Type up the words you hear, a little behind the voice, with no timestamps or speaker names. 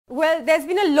Well, there's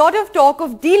been a lot of talk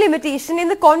of delimitation in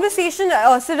the conversation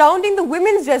surrounding the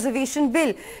women's reservation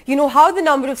bill. You know, how the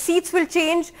number of seats will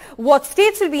change, what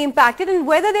states will be impacted, and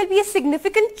whether there'll be a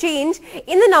significant change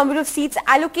in the number of seats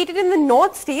allocated in the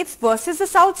north states versus the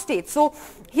south states. So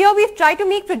here we've tried to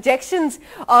make projections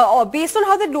based on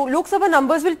how the Lok Sabha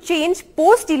numbers will change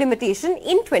post delimitation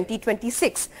in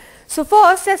 2026. So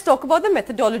first, let's talk about the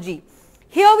methodology.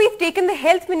 Here we've taken the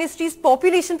Health Ministry's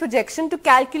population projection to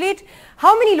calculate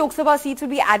how many Lok Sabha seats will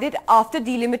be added after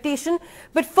delimitation.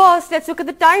 But first, let's look at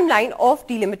the timeline of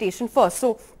delimitation first.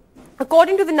 So,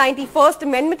 according to the 91st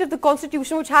Amendment of the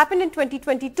Constitution, which happened in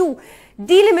 2022,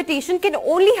 delimitation can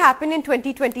only happen in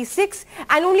 2026,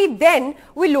 and only then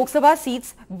will Lok Sabha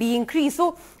seats be increased.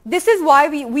 So this is why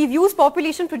we've used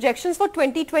population projections for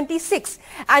 2026.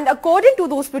 And according to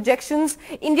those projections,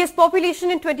 India's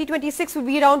population in 2026 will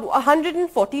be around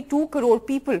 142 crore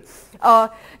people.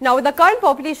 Now with the current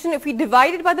population, if we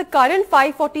divide it by the current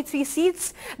 543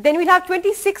 seats, then we'll have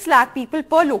 26 lakh people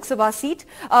per Lok Sabha seat.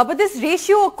 But this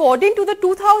ratio, according to the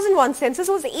 2001 census,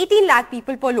 was 18 lakh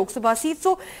people per Lok Sabha seat.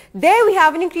 So there we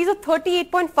have an increase of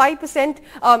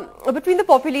 38.5% between the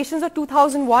populations of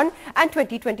 2001 and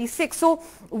 2026. So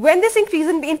when this increase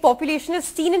in population is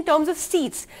seen in terms of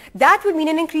seats, that would mean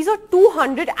an increase of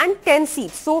 210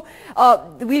 seats. So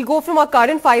we'll go from our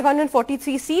current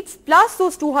 543 seats plus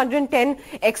those 210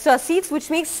 extra seats, which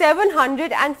makes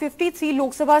 753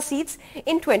 Lok Sabha seats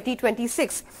in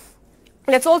 2026.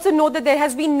 Let's also note that there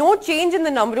has been no change in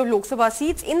the number of Lok Sabha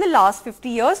seats in the last 50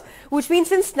 years, which means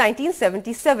since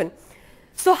 1977.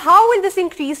 So how will this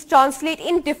increase translate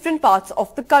in different parts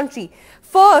of the country?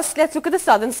 First, let's look at the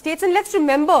southern states, and let's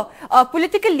remember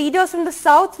political leaders from the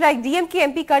south like DMK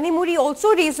MP Kanimuri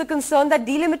also raised the concern that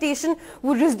delimitation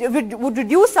would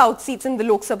reduce south seats in the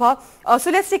Lok Sabha.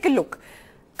 So let's take a look.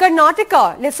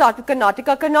 Karnataka, let's start with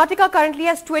Karnataka. Karnataka currently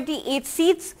has 28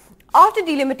 seats. After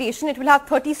delimitation, it will have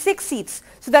 36 seats.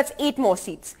 So that's 8 more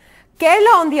seats.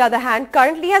 Kerala, on the other hand,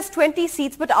 currently has 20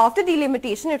 seats, but after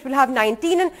delimitation, it will have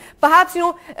 19. And perhaps,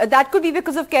 that could be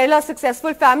because of Kerala's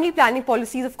successful family planning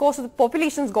policies. Of course, the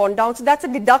population's gone down, so that's a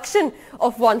deduction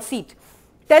of 1 seat.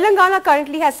 Telangana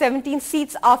currently has 17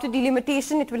 seats. After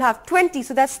delimitation, it will have 20,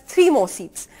 so that's 3 more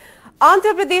seats.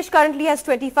 Andhra Pradesh currently has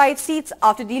 25 seats.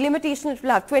 After delimitation, it will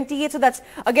have 28, so that's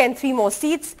again 3 more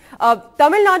seats.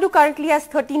 Tamil Nadu currently has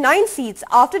 39 seats.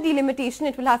 After delimitation,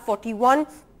 it will have 41.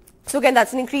 So again,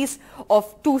 that's an increase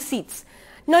of 2 seats.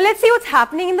 Now let's see what's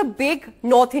happening in the big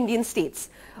North Indian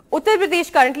states. Uttar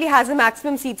Pradesh currently has the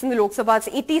maximum seats in the Lok Sabha, it's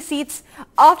 80 seats.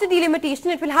 After delimitation,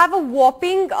 it will have a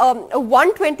whopping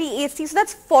 128 seats, so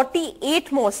that's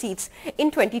 48 more seats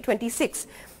in 2026.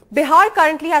 Bihar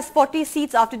currently has 40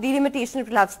 seats. After delimitation, it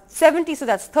will have 70, so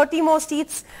that's 30 more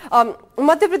seats.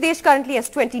 Madhya Pradesh currently has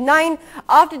 29.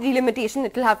 After delimitation,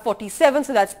 it will have 47,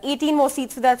 so that's 18 more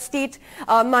seats for that state.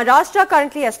 Maharashtra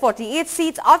currently has 48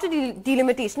 seats. After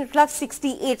delimitation, it will have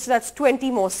 68, so that's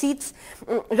 20 more seats.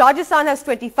 Rajasthan has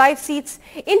 25 seats.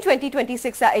 In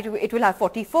 2026, it will have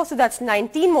 44, so that's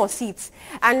 19 more seats.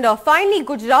 And finally,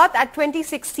 Gujarat at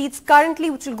 26 seats currently,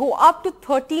 which will go up to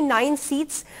 39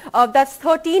 seats. That's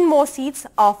 13 more seats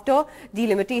after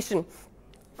delimitation.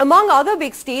 Among other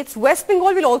big states, West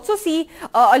Bengal will also see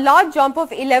a large jump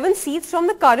of 11 seats from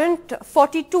the current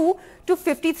 42 to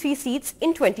 53 seats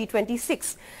in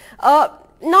 2026. Now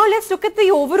let's look at the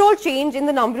overall change in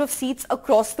the number of seats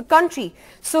across the country.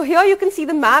 So here you can see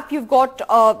the map. You've got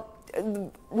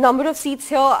number of seats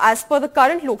here as per the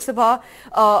current Lok Sabha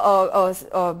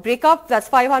breakup. That's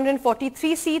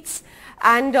 543 seats.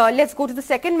 And let's go to the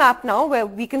second map now, where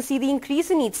we can see the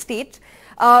increase in each state.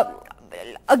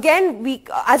 Again,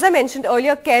 as I mentioned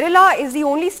earlier, Kerala is the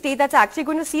only state that's actually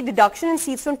going to see deduction in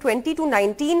seats from 20 to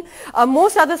 19.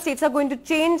 Most other states are going to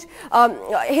change.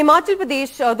 Himachal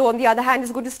Pradesh, though, on the other hand,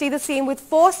 is going to stay the same with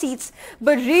 4 seats.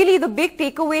 But really, the big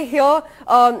takeaway here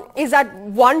is that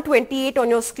 128 on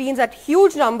your screens, that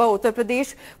huge number, Uttar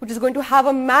Pradesh, which is going to have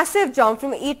a massive jump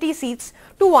from 80 seats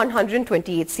to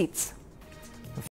 128 seats.